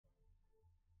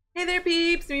Hey there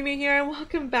peeps, mewmew here and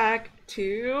welcome back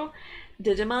to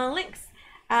Digimon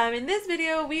Linkz. In this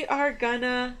video we are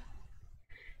gonna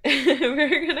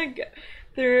we're gonna go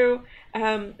through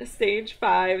stage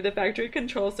 5, the factory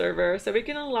control server, so we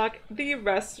can unlock the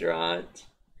restaurant.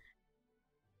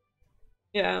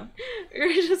 Yeah, we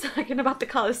were just talking about the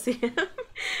Coliseum,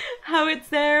 how it's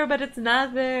there but it's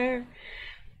not there.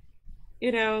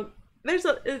 You know,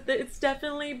 it's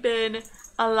definitely been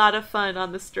a lot of fun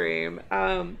on the stream.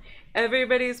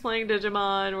 Everybody's playing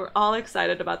Digimon. We're all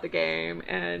excited about the game,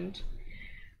 and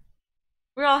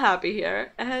we're all happy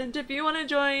here. And if you want to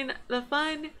join the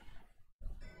fun,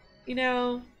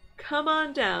 come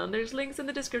on down. There's links in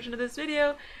the description of this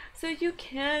video, so you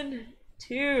can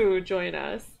too join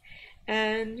us.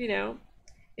 And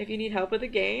if you need help with the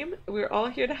game, we're all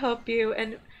here to help you,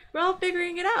 and we're all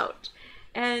figuring it out.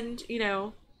 And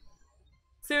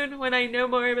soon when I know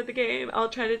more about the game, I'll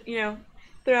try to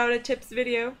throw out a tips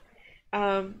video.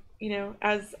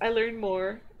 As I learn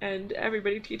more and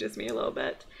everybody teaches me a little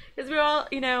bit. Because we're all,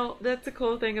 that's the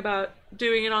cool thing about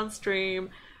doing it on stream.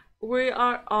 We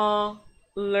are all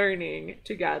learning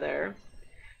together.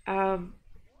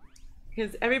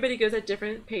 Because everybody goes at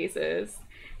different paces.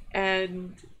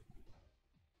 And,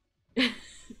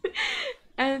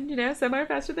 and, some are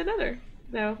faster than others.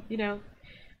 So,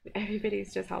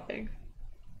 everybody's just helping.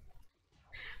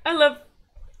 I love,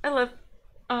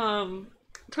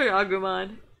 Toy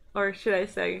Agumon. Or should I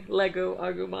say Lego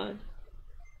Agumon?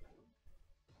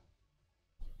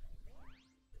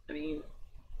 I mean,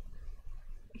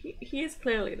 he is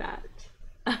clearly that.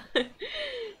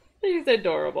 He's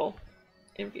adorable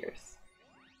and fierce.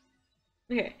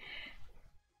 Okay.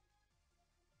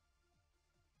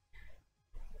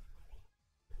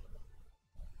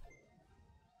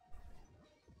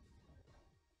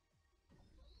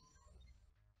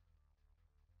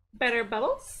 Better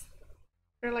bubbles?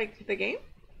 Or like the game?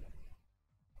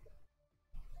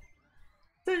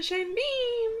 Sunshine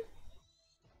beam!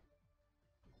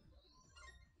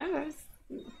 Oh, that was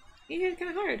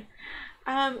kind of hard.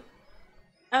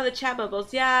 Oh, the chat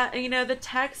bubbles. Yeah, the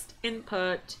text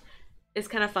input is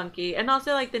kind of funky, and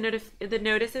also like the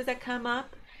notices that come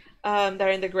up, that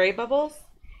are in the gray bubbles.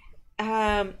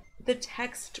 The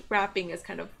text wrapping is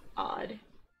kind of odd.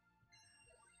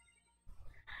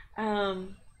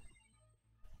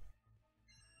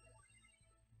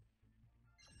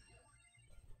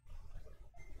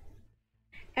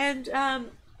 And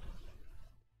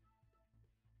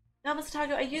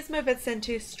Namastago, I use my VidSend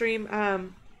to stream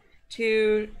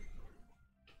to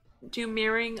do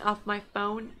mirroring off my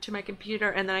phone to my computer,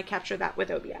 and then I capture that with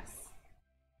OBS.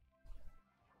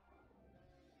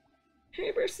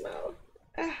 Paper smell.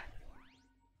 Ugh.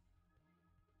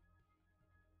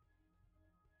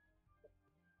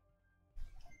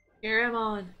 Here I'm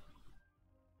on.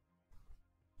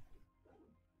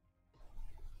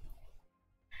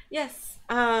 Yes.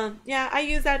 Yeah, I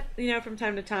use that, from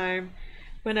time to time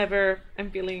whenever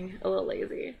I'm feeling a little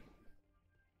lazy.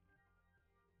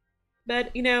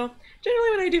 But, generally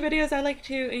when I do videos, I like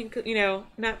to,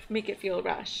 not make it feel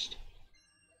rushed.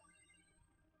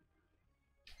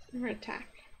 Or attack.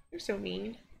 You're so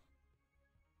mean.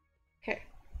 Okay.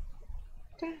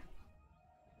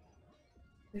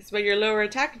 This is what your lower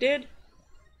attack did.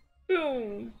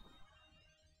 Boom.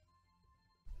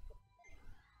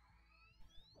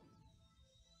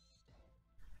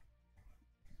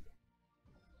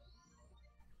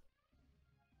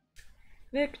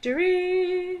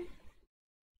 Victory!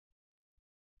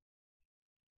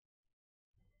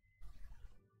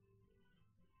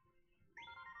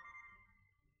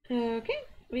 Okay,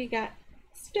 we got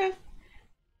stuff.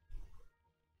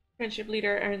 Friendship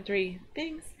leader earned 3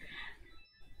 things.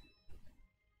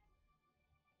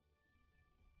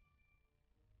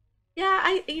 Yeah,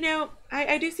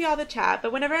 I do see all the chat,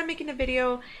 but whenever I'm making a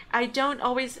video, I don't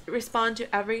always respond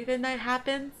to everything that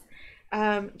happens,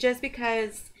 just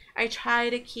because I try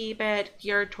to keep it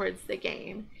geared towards the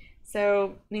game.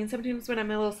 So, sometimes when I'm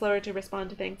a little slower to respond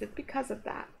to things, it's because of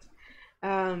that.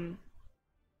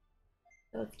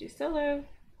 Let's do solo.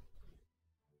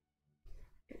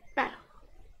 Battle.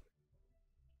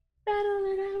 Battle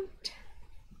it out.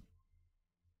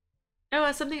 Oh,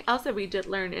 something else that we did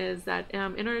learn is that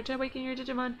in order to awaken your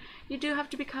Digimon, you do have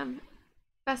to become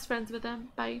best friends with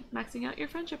them by maxing out your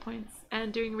friendship points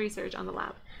and doing research on the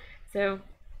lab. So,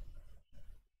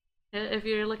 if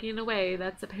you're looking away,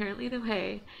 that's apparently the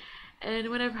way. And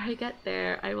whenever I get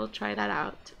there, I will try that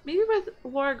out. Maybe with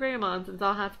War Greymon, since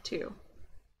I'll have 2.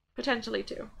 Potentially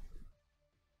 2.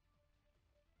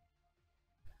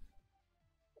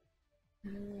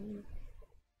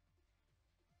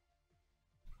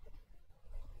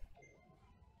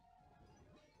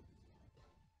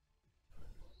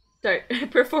 dark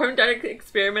perform dark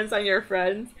experiments on your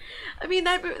friends. I mean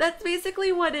that's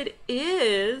basically what it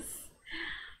is.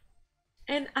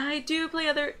 And I do play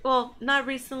other, well, not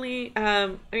recently.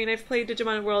 I mean, I've played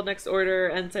Digimon World Next Order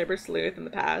and Cyber Sleuth in the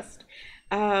past.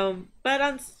 But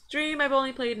on stream, I've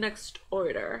only played Next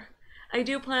Order. I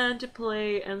do plan to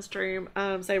play and stream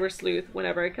Cyber Sleuth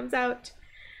whenever it comes out.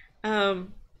 Oh,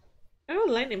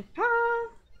 Lightning Paw!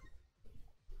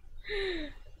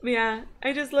 Yeah,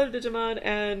 I just love Digimon,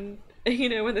 and you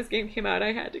know, when this game came out,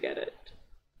 I had to get it.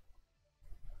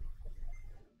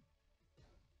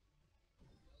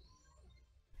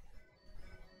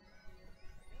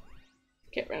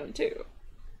 Get round two.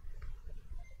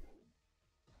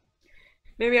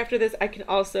 Maybe after this, I can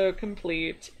also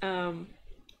complete the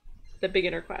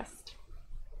beginner quest.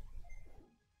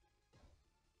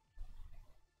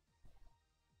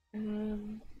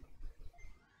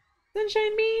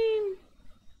 Sunshine Beam!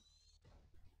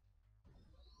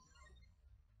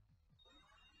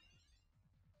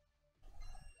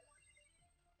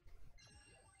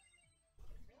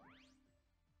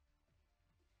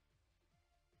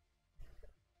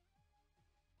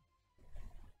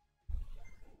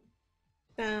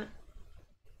 That.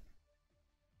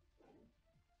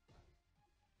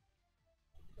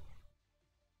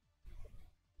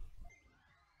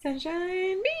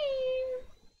 Sunshine Beam!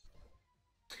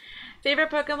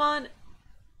 Favorite Pokemon?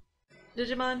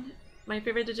 Digimon? My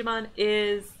favorite Digimon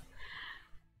is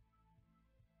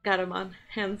Gatomon,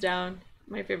 hands down.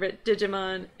 My favorite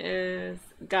Digimon is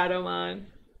Gatomon.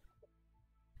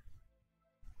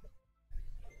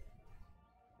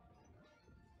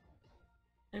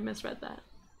 I misread that.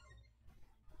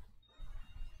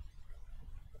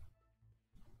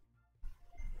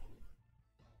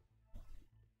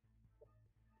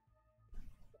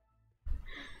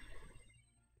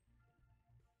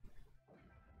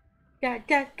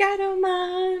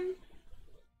 Gatomon!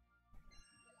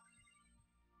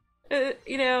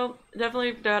 You know,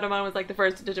 definitely Gatomon was like the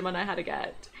first Digimon I had to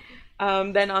get.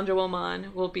 Then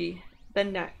Anjouwomon will be the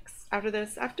next. After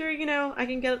this, after, you know, I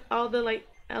can get all the light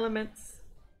elements,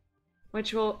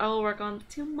 which I will work on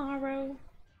tomorrow.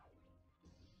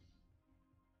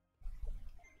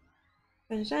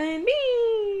 Sunshine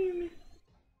Beam!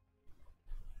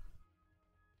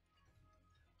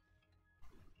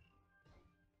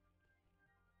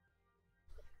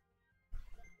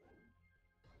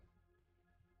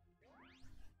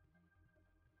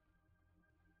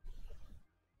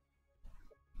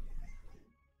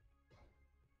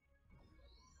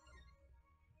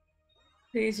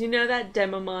 Please, you know that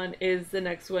Demomon is the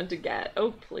next one to get.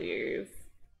 Oh, please.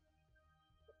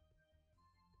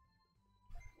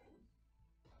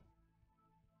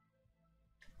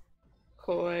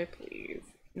 Koi, please.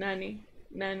 Nani.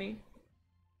 Nani.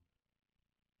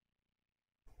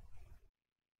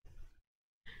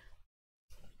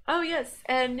 Oh, yes,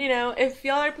 and you know, if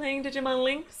y'all are playing Digimon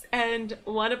Linkz and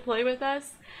want to play with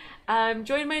us,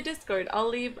 join my Discord. I'll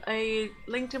leave a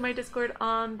link to my Discord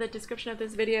on the description of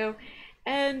this video.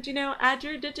 And, you know, add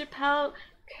your Digipal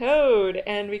code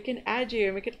and we can add you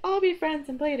and we can all be friends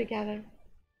and play together.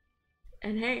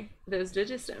 And hey, those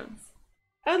Digistones.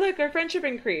 Oh look, our friendship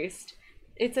increased.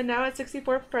 It's now at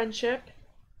 64 friendship.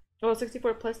 Well,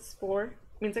 64 plus 4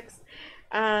 means 6.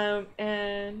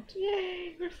 And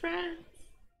yay, we're friends.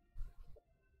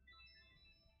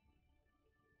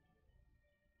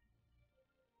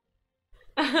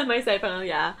 My side panel,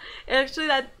 yeah. Actually,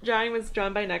 that drawing was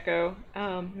drawn by Neko.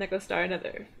 Neko Star,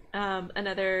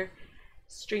 another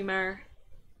streamer.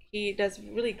 He does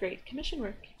really great commission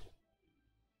work.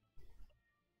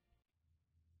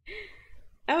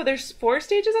 Oh, there's 4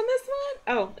 stages on this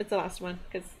one? Oh, it's the last one,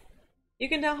 because you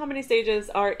can tell how many stages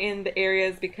are in the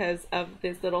areas because of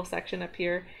this little section up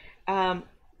here on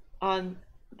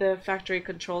the factory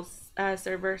controls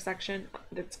server section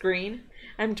that's green.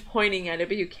 I'm pointing at it,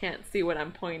 but you can't see what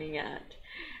I'm pointing at.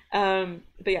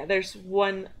 But yeah, there's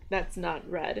one that's not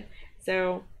red.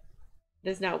 So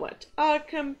there's now what? All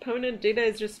component data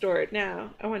is restored.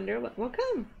 Now, I wonder what will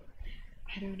come.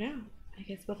 I don't know. I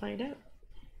guess we'll find out.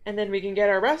 And then we can get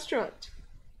our restaurant.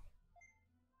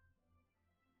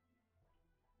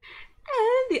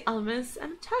 And the Almas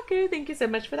and Taco, thank you so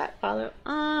much for that follow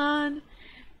on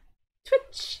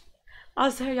Twitch.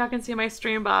 Also, y'all can see my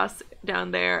stream boss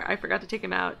down there. I forgot to take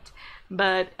him out,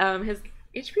 but his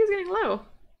HP is getting low.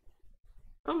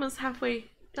 Almost halfway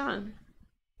done.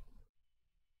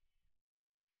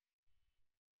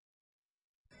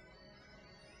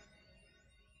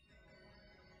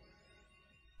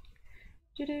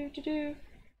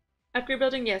 Upgrade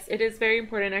building, yes, it is very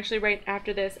important. Actually, right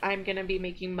after this, I'm gonna be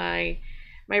making my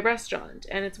my restaurant,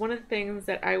 and it's one of the things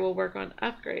that I will work on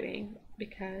upgrading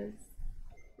because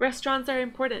restaurants are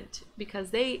important because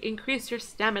they increase your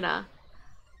stamina.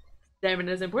 Stamina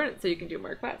is important so you can do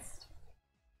more quests.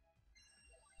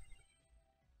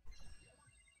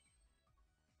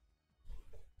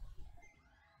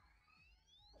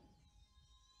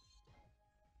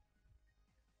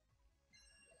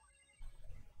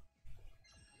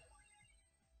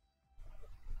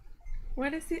 Why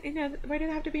does it, why do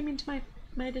they have to be mean to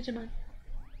my Digimon?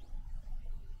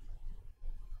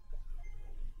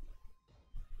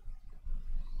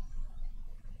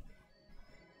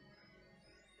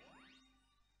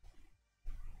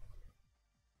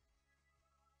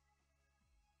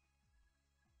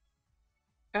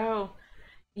 Oh,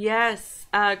 yes.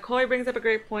 Koi brings up a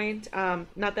great point.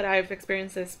 Not that I've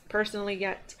experienced this personally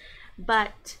yet,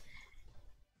 but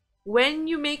when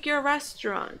you make your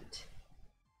restaurant,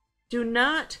 do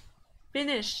not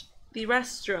finish the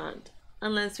restaurant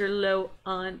unless you're low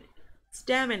on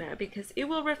stamina because it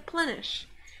will replenish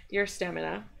your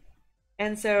stamina.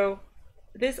 And so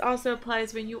this also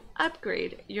applies when you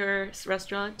upgrade your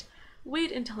restaurant.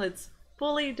 Wait until it's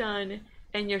fully done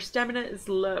and your stamina is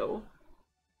low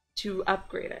to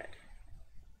upgrade it.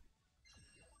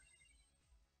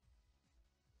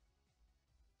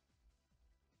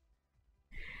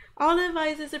 All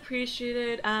advice is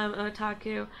appreciated,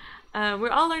 Otaku. We're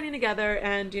all learning together,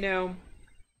 and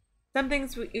some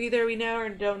things either we know or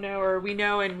don't know, or we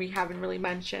know and we haven't really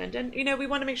mentioned. And we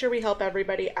want to make sure we help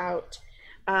everybody out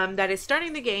that is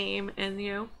starting the game, and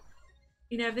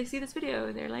if they see this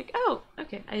video, they're like, oh,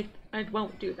 okay, I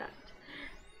won't do that.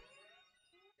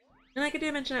 And like I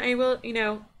did mention, I will,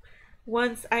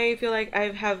 once I feel like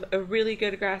I have a really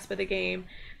good grasp of the game,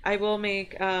 I will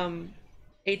make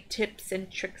a tips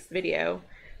and tricks video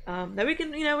that we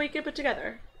can put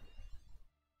together.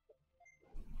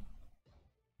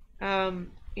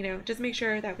 Just make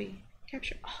sure that we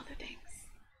capture all the things.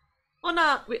 Well,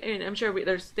 I'm sure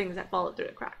there's things that fall through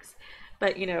the cracks,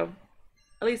 but at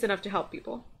least enough to help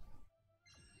people.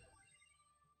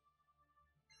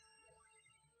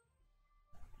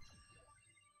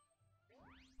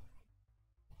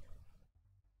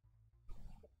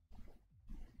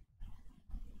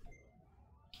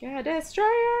 Yeah,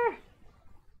 destroyer!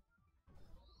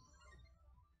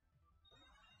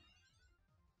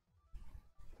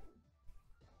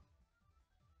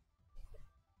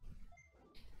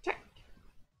 Check.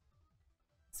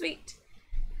 Sweet.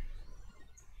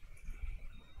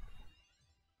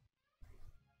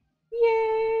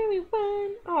 Yay, we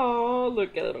won! Oh,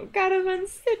 look at little Garaman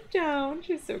sit down.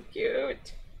 She's so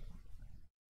cute.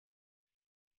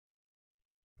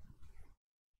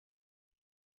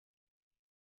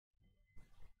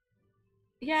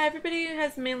 Yeah, everybody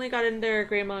has mainly gotten their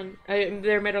Greymon,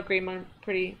 their middle Greymon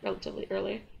pretty relatively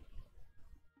early.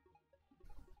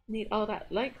 Need all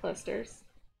that light clusters.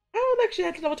 Oh, look, she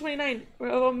had to level 29.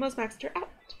 We're almost maxed her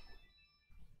out.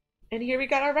 And here we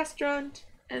got our restaurant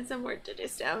and some more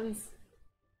Digistones.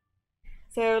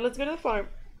 So let's go to the farm.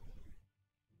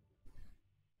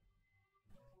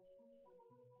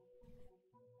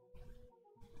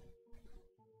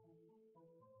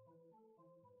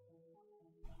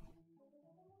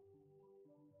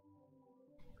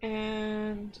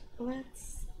 And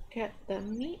let's get the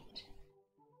meat.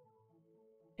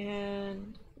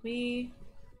 And we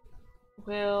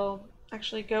will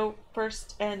actually go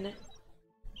first and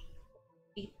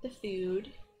eat the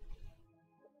food.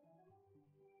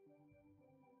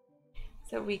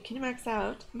 So we can max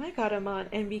out my Gatomon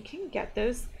and we can get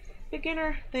those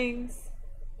beginner things.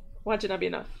 Watch it not be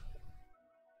enough.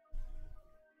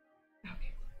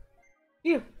 Okay.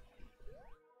 Phew.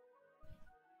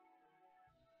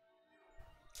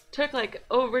 Took like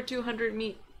over 200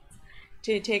 meat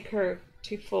to take her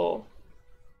to full.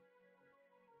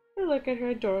 Oh, look at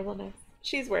her adorableness.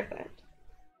 She's worth it.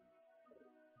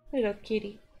 Little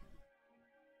kitty.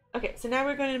 Okay, so now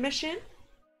we're going to mission.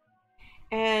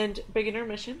 And beginner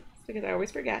missions, because I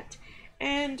always forget.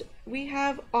 And we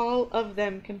have all of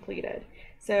them completed.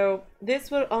 So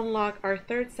this will unlock our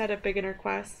third set of beginner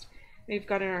quests. We've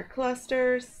gotten our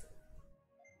clusters.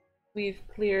 We've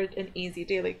cleared an easy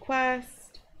daily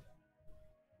quest.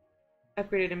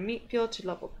 Upgraded a meat field to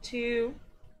level 2.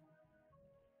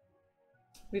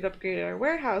 We've upgraded our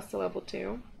warehouse to level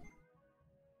 2.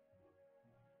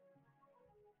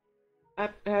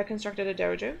 Constructed a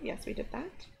dojo. Yes, we did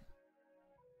that.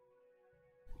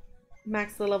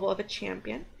 Max the level of a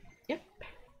champion. Yep.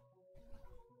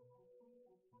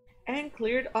 And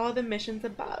cleared all the missions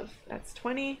above. That's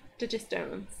 20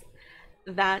 Digistones.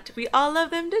 We all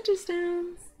love them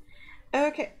Digistones.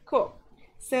 Okay, cool.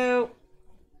 So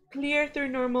clear through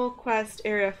normal quest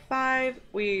area 5.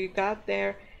 We got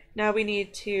there. Now we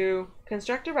need to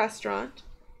construct a restaurant,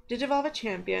 digivolve a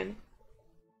champion,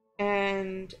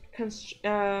 and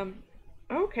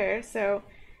okay, so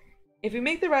if we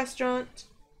make the restaurant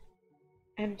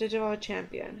and digivolve a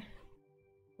champion,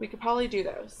 we could probably do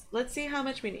those. Let's see how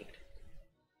much we need.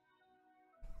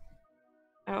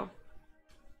 Oh,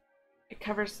 it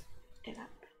covers it up.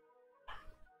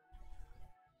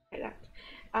 Like that.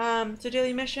 So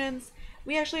daily missions,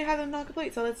 we actually have them not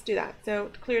complete, so let's do that. So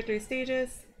to clear 3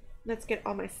 stages, let's get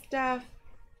all my stuff,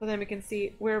 so then we can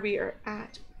see where we are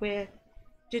at with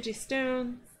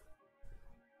Digistones.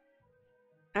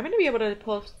 I'm going to be able to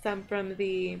pull some from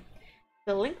the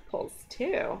link pulls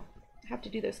too. I have to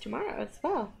do those tomorrow as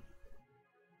well.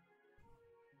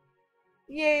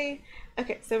 Yay!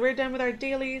 Okay, so we're done with our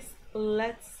dailies.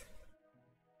 Let's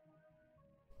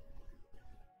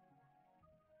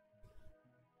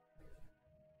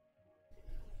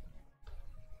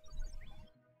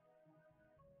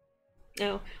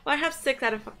no. Well, I have 6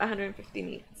 out of 150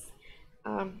 needs.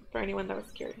 For anyone that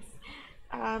was curious.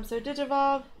 So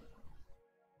Digivolve.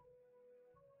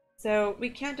 So we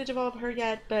can't Digivolve her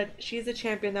yet, but she's a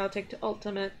champion that'll take to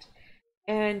Ultimate.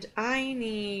 And I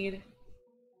need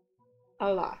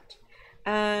a lot.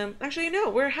 Actually, no,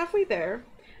 we're halfway there.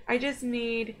 I just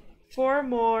need 4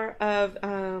 more of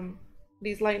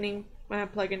these Lightning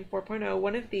plugin 4.0,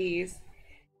 one of these,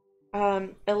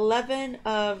 11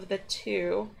 of the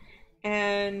 2,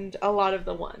 and a lot of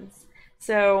the ones.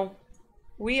 So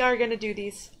we are going to do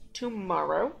these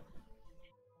tomorrow.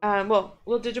 Well,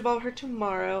 we'll Digivolve her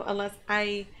tomorrow unless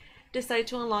I decide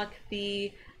to unlock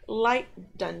the light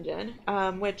dungeon,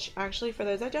 which actually, for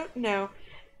those that don't know,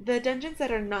 the dungeons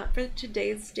that are not for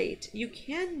today's date, you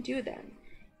can do them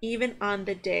even on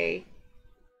the day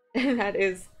that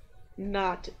is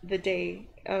not the day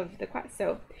of the quest.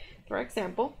 So, for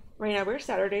example, right now we're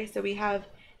Saturday, so we have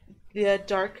the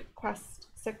dark quest,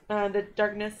 the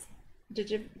darkness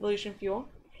Digivolution fuel.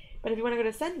 But if you want to go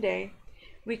to Sunday,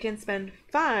 we can spend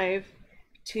 5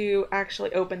 to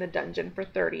actually open the dungeon for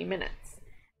 30 minutes.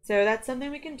 So that's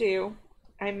something we can do.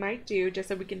 I might do just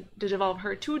so we can Digivolve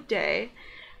her today,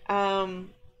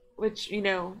 which, you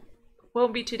know,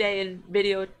 won't be today in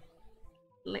video,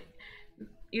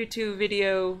 YouTube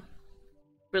video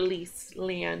release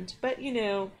land, but you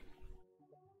know,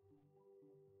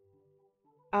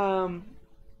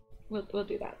 we'll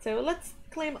do that. So let's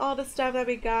claim all the stuff that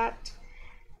we got,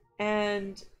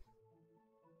 and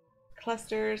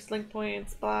clusters, link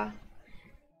points, blah.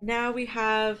 Now we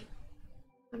have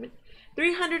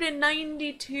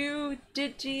 392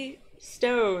 digi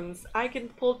stones. I can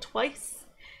pull twice.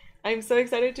 I'm so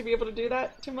excited to be able to do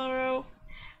that tomorrow.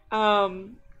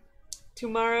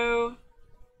 Tomorrow,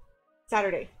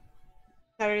 Saturday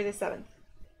the 7th.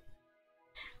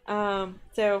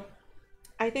 So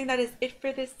I think that is it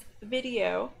for this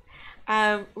video.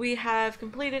 We have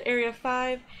completed area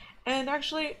 5, and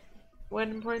actually one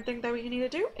important thing that we need to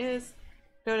do is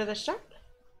go to the shop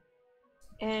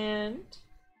and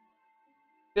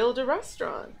build a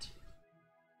restaurant.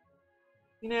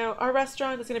 You know, our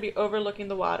restaurant is going to be overlooking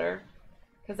the water,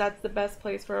 because that's the best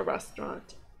place for a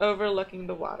restaurant, overlooking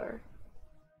the water.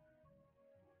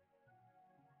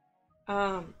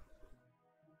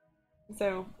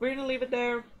 So we're going to leave it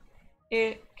there.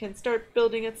 It can start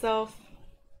building itself,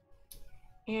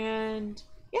 and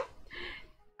yeah,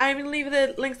 I'm going to leave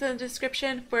the links in the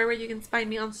description for where you can find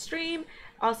me on stream.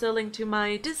 Also a link to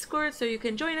my Discord so you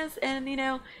can join us, and you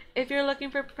know, if you're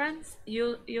looking for friends,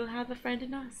 you'll have a friend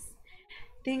in us.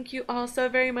 Thank you all so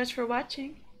very much for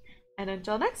watching, and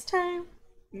until next time,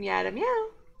 meow meow.